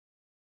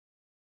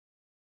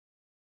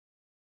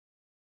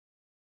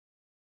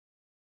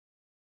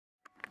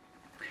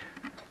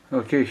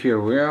Okay, here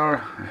we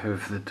are. I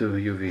have the two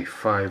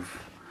UV5,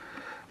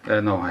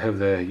 I have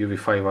the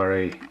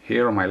UV5RA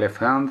here on my left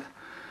hand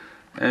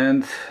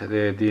and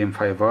the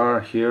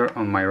DM-5R here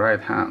on my right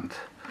hand.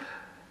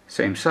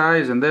 Same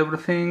size and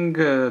everything,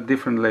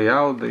 different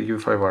layout. The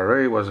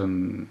UV5RA was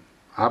an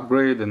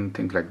upgrade and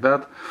things like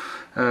that.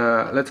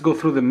 Let's go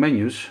through the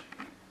menus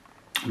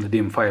on the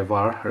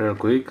DM-5R real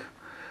quick.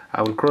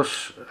 I will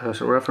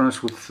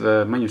cross-reference with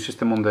the menu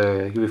system on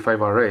the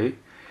UV5RA.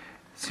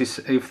 See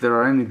if there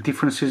are any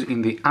differences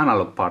in the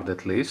analog part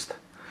at least,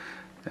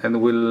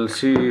 and we'll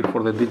see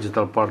for the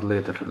digital part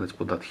later. Let's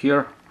put that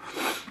here.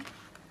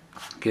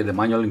 Okay, the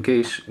manual in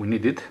case we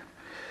need it.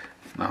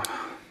 Now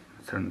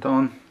turn it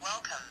on.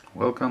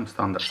 Welcome,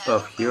 standard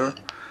stuff here.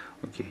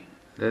 Okay,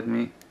 let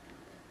me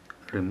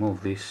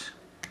remove this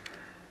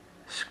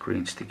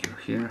screen sticker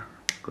here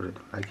because I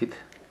don't like it.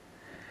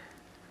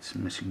 It's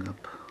messing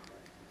up.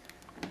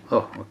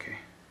 Oh, okay,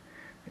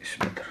 it's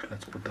better.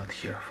 Let's put that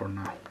here for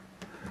now.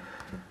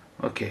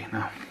 Okay,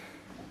 now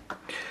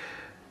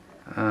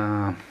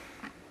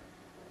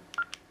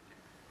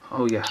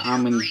oh yeah,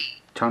 I'm in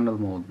channel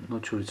mode.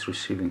 Not sure it's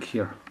receiving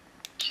here.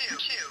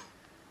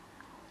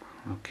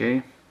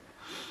 Okay,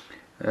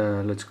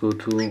 let's go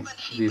to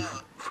the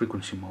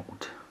frequency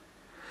mode.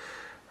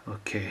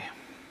 Okay,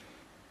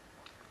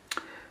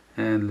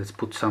 and let's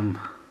put some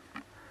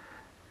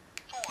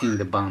in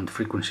the band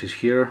frequencies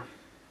here.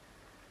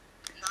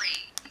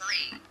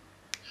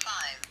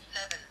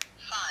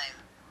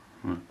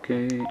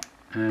 Okay,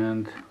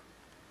 and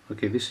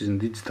okay, this is in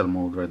digital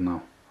mode right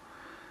now.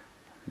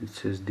 It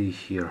says D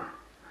here.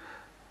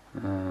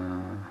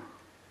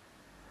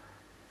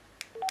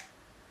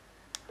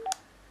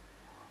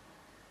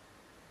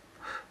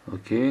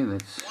 Okay,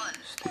 let's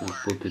still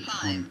put it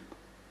on.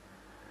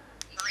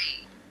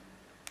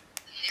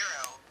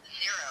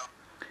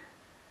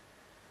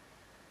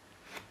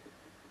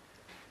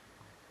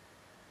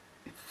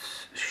 It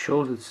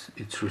shows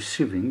it's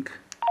receiving,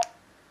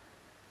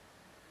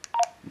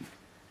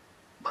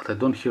 but I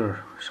don't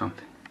hear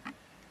something.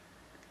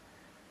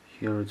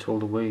 Here it's all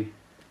the way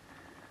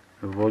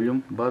the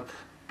volume, but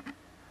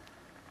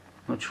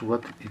not sure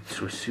what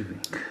it's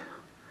receiving.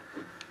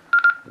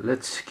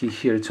 Let's key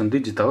here. It's on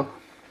digital,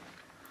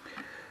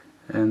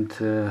 and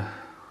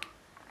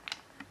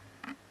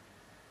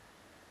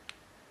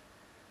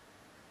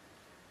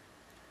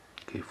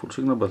okay, full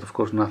signal, but of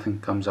course nothing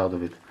comes out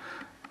of it.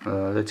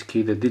 Let's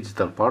key the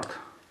digital part,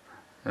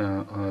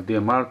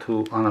 DMR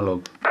to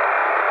analog.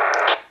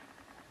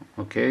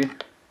 Okay,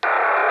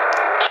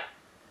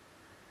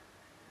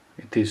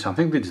 it is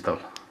something digital,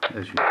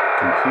 as you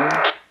can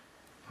hear.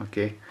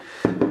 Okay,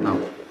 now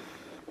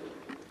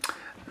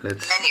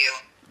let's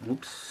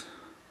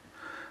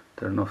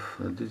turn off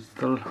the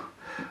digital.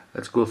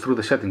 Let's go through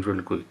the settings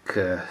really quick.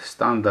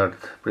 Standard,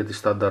 pretty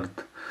standard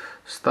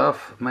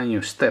stuff.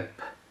 Menu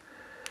step.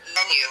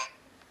 Menu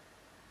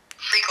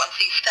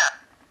frequency step.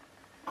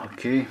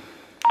 Okay.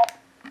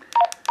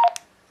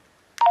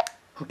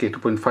 Okay,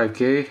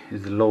 2.5K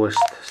is the lowest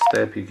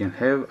step you can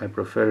have. I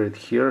prefer it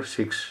here,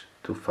 6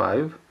 to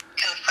 5.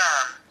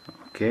 Confirm.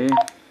 Okay.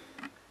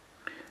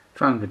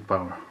 Transmit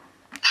power.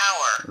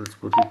 Let's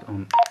put it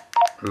on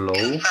low.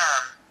 Confirm.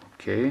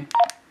 Okay.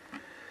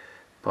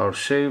 Power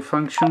save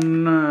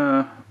function,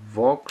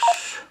 Vox,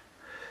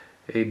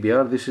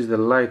 ABR. This is the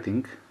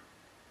lighting,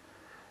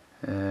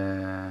 if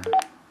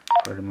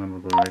I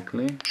remember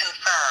correctly.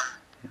 Confirm.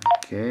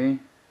 Okay.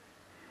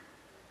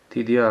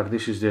 TDR.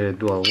 This is the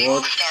dual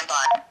watch.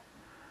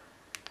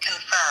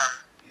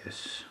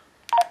 Yes.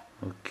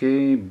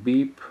 Okay,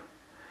 beep.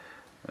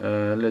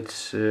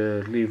 Let's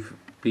leave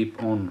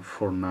beep on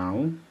for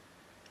now.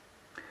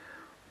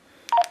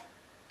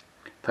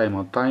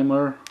 Timeout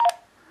timer.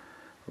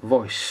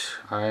 Voice.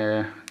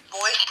 I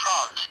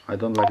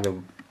don't like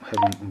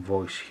having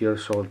voice here,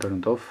 so I'll turn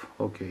it off.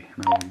 Okay,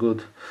 now we're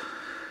good.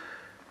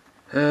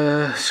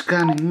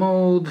 Scanning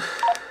mode.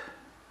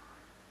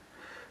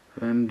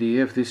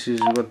 MDF. This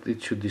is what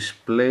it should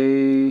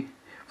display.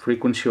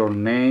 Frequency or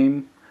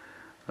name.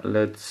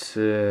 Let's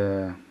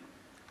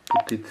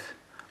put it.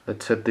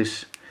 Let's set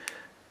this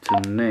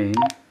to name,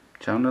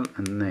 channel,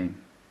 and name.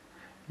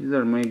 Is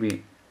there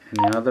maybe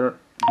any other?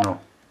 No.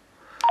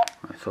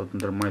 I thought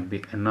there might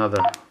be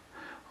another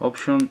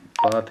option,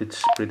 but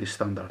it's pretty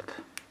standard.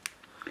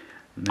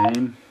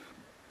 Name.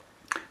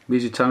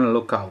 Busy channel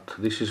lockout.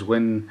 This is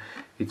when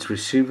it's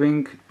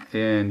receiving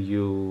and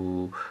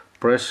you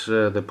press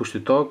the push to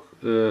talk.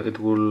 It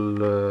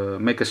will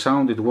make a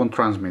sound. It won't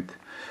transmit.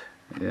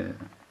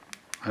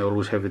 I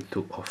always have it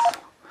to off.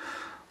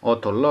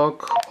 Auto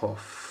lock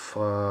off.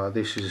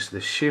 This is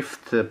the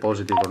shift,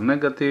 positive or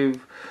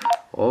negative.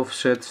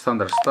 Offset,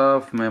 standard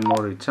stuff.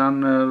 Memory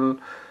channel.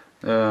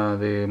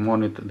 The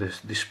monitor, the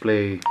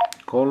display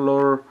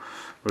color.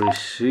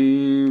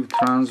 Receive,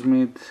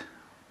 transmit,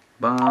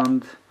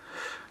 band.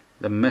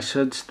 The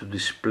message to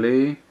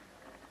display.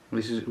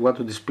 This is what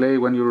to display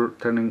when you're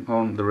turning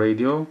on the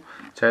radio.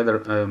 It's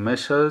either a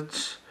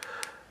message,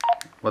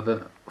 but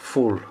the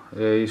full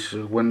is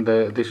when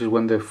this is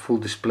when the full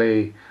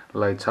display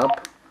lights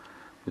up.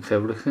 with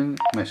everything.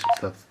 Message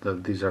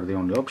that these are the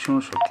only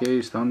options.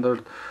 Okay,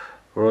 standard.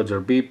 Roger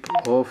beep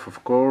off,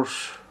 of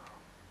course.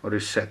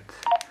 Reset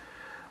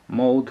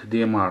mode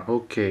DMR.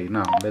 Okay,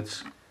 now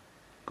let's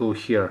go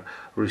here.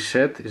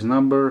 Reset is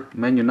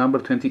menu number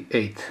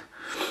 28.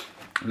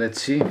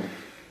 Let's see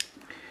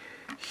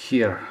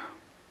here.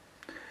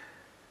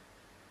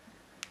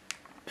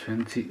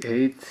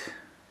 28.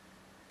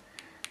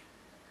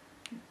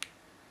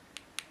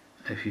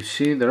 If you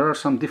see, there are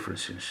some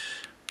differences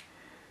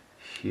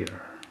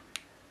here.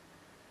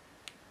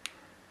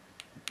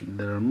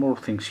 There are more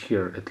things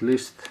here, at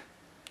least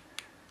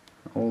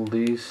all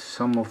these,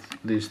 some of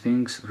these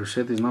things.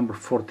 Reset is number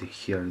 40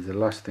 here, is the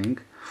last thing,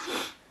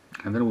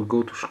 and then we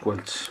go to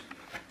Squelch.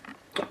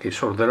 Okay,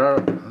 so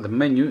the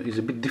menu is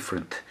a bit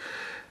different.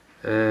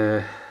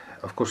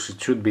 Of course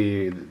it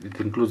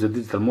includes the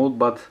digital mode,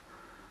 but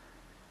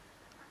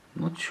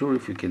not sure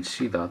if you can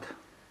see that,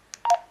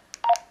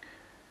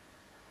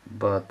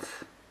 but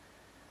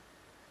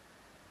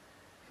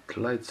it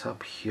lights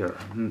up here,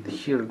 and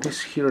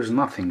here is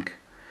nothing.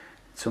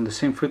 It's on the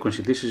same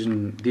frequency. This is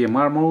in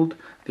DMR mode,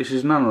 this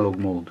is in analog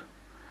mode.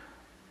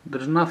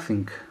 There's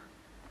nothing.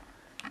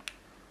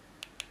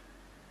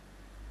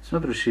 It's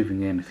not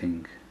receiving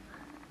anything.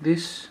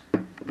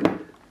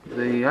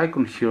 The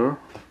icon here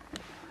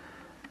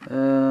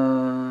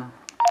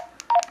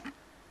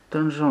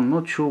turns on,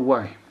 not sure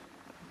why.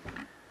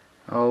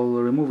 I'll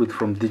remove it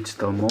from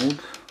digital mode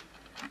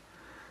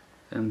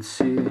and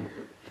see.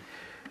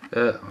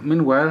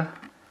 Meanwhile,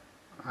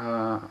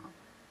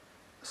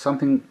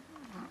 something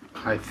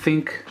I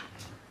think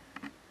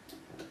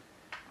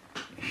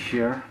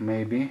here,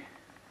 maybe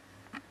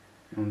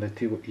on the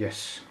TV.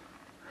 Yes.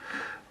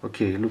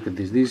 Okay, look at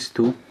this. These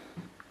two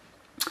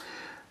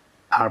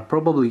are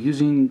probably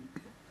using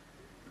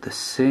the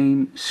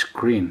same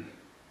screen,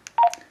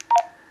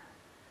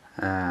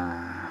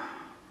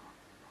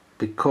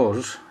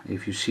 because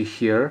if you see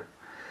here,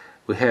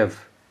 we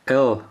have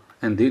L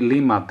and D,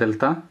 Lima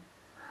Delta,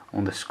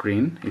 on the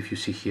screen. If you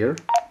see here,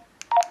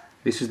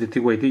 this is the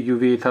TYT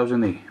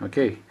UV8000E.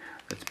 Okay,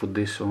 let's put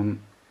this on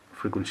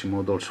frequency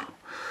mode also.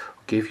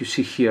 Okay, if you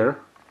see here,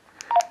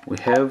 we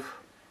have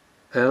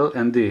L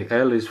and D.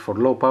 L is for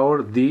low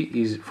power, D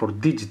is for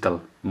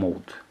digital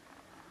mode.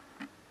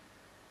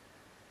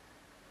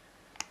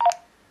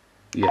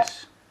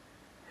 Yes.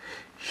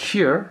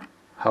 Here,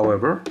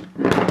 however,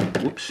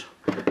 whoops,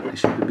 they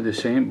seem to be the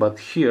same, but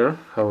here,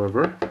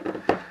 however,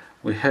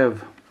 we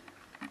have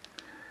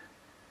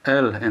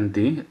L and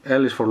D.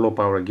 L is for low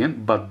power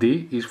again, but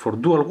D is for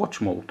dual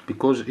watch mode,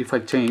 because if I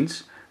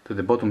change to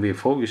the bottom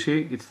VFO, you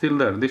see it's still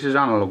there. This is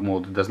analog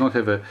mode, it does not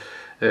have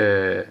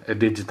a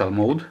digital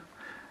mode.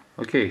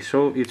 Okay,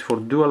 so it's for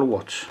dual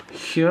watch.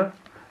 Here,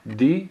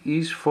 D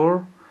is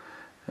for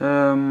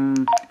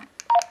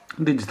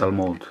digital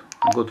mode.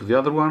 I go to the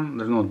other one,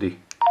 there's no D.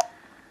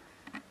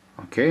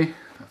 Okay,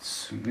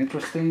 that's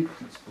interesting.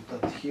 Let's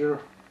put that here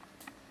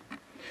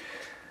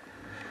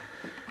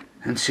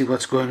and see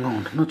what's going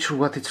on. Not sure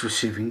what it's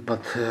receiving,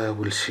 but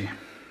we'll see.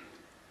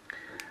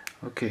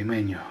 Okay,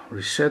 menu,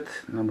 reset,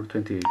 number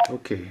 28.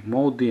 Okay,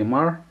 mode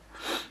DMR.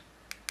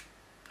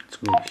 Let's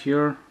go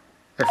here.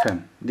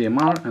 FM,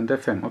 DMR and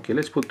FM. Okay,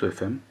 let's put to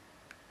FM.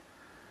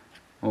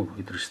 Oh,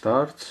 it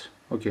restarts.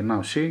 Okay,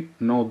 now see,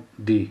 no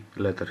D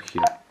letter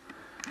here.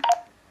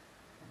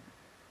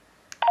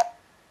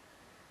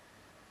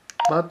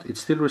 But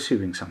it's still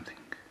receiving something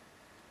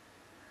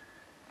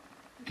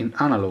in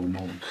analog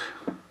mode.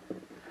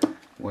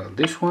 Well,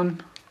 this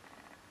one,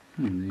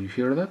 do you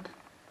hear that?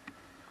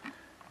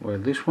 Well,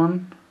 this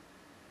one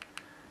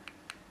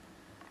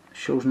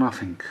shows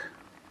nothing.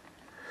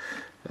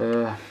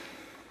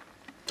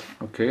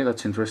 Okay,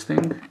 that's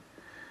interesting.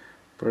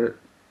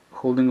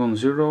 Holding on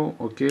 0,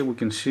 okay, we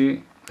can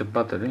see the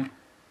battery.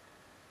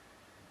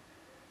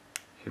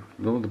 Here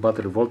we go, the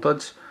battery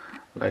voltage,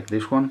 like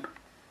this one.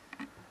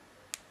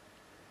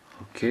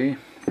 Okay,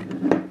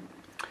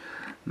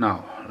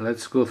 now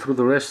let's go through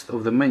the rest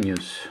of the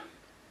menus.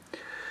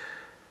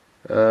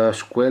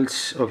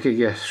 Squelch, okay,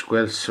 yes,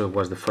 Squelch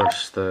was the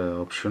first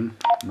option,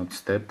 not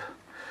step.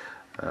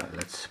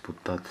 Let's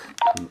put that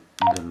to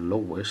the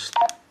lowest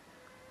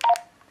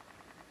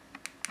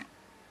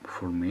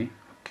for me.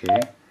 Okay,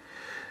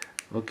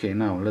 okay,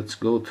 now let's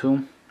go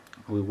to,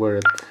 we were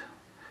at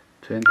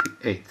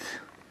 28.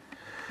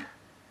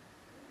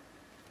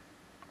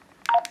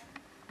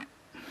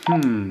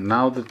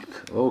 Now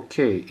that,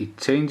 okay, it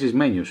changes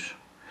menus.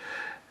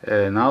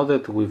 Now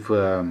that we've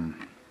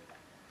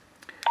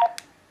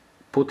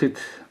put it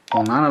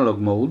on analog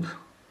mode,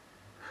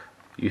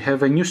 you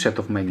have a new set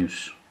of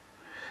menus.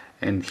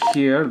 And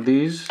here,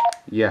 these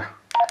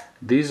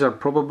are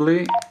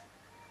probably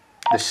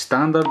the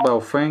standard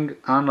Baofeng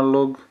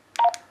analog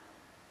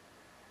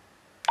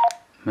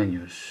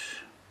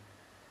menus.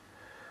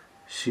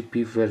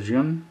 CP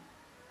version.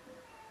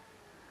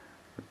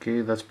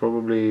 Okay, that's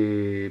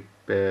probably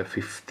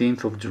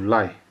 15th of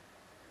July.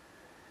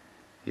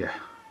 Yeah,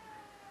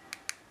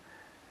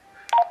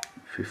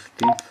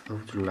 15th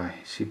of July,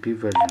 CP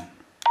version.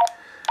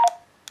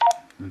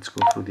 let's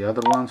go through the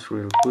other ones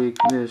real quick.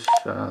 These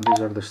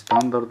are the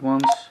standard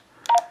ones.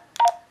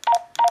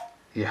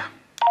 Yeah,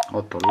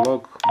 auto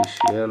lock,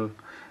 BCL,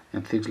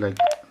 and things like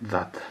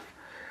that.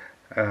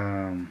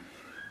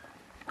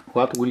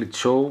 What will it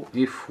show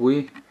if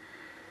we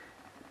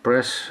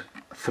press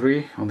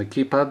 3 on the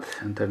keypad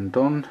and turn it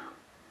on?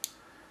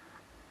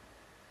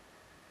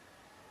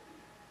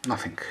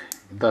 Nothing.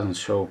 It doesn't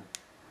show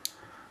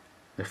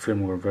the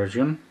firmware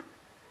version.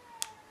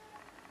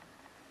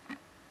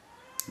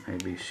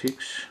 Maybe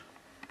 6,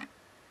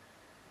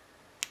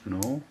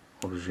 no,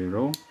 or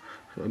 0,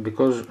 so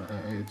because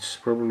it's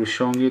probably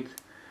showing it,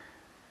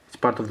 it's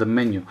part of the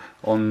menu.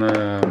 On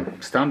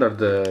standard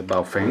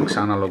Baofengs,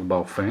 analog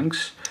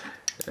Baofengs,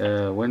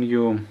 when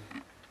you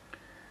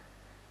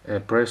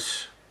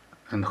press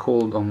and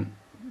hold on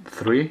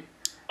 3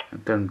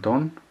 and turn it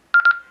on,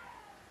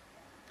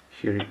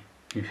 here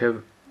you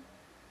have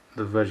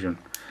the version.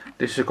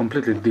 This is a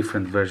completely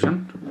different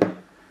version,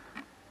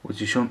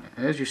 which is shown.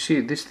 As you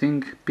see, this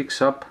thing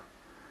picks up,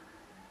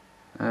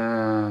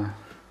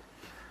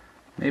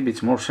 maybe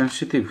it's more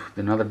sensitive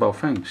than other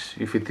Baofengs.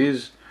 If it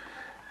is,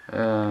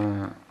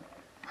 I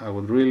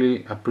would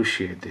really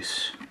appreciate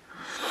this.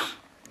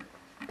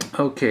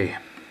 Okay,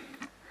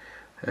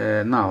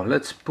 now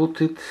let's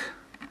put it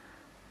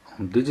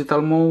on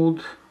digital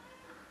mode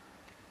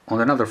on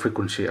another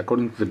frequency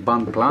according to the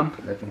band plan.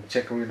 Let me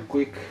check real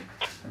quick.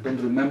 I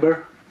don't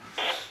remember.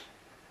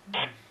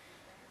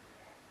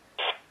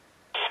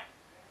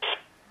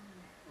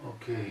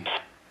 Okay,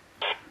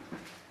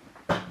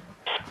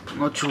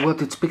 not sure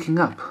what it's picking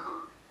up.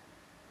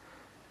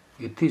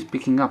 It is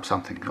picking up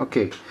something.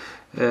 Okay,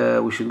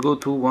 we should go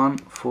to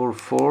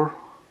 144.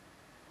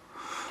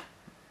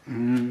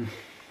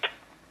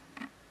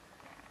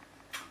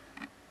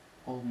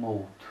 All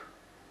mode.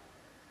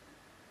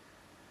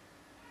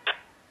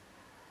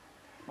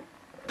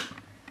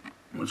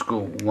 Let's go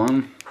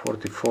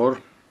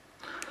 144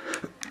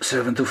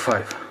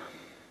 725.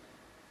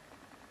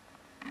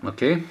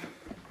 Okay,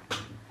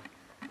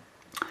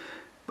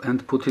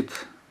 and put it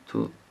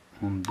to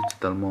on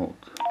digital mode.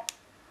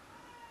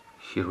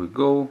 Here we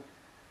go.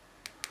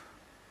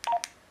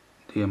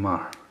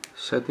 DMR,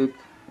 set it.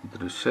 It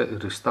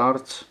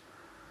restarts.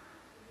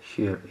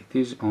 Here it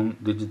is on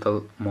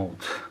digital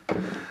mode,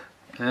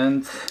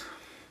 and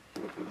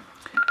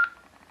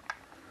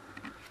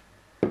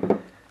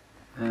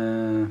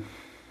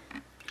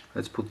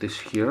let's put this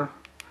here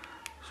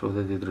so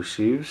that it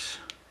receives.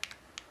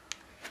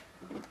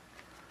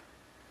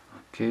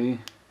 Okay,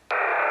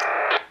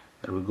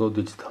 there we go,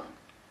 digital.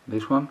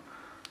 This one,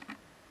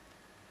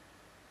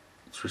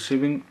 it's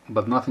receiving,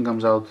 but nothing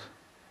comes out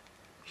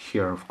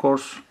here. Of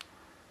course,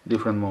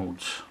 different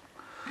modes.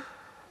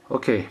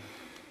 Okay,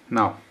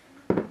 now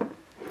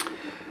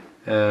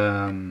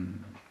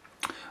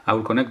I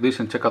will connect this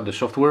and check out the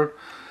software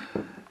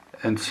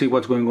and see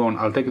what's going on.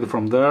 I'll take it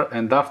from there,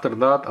 and after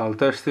that I'll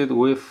test it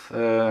with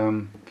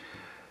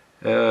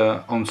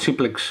on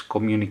simplex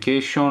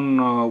communication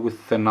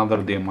with another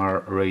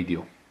DMR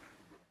radio.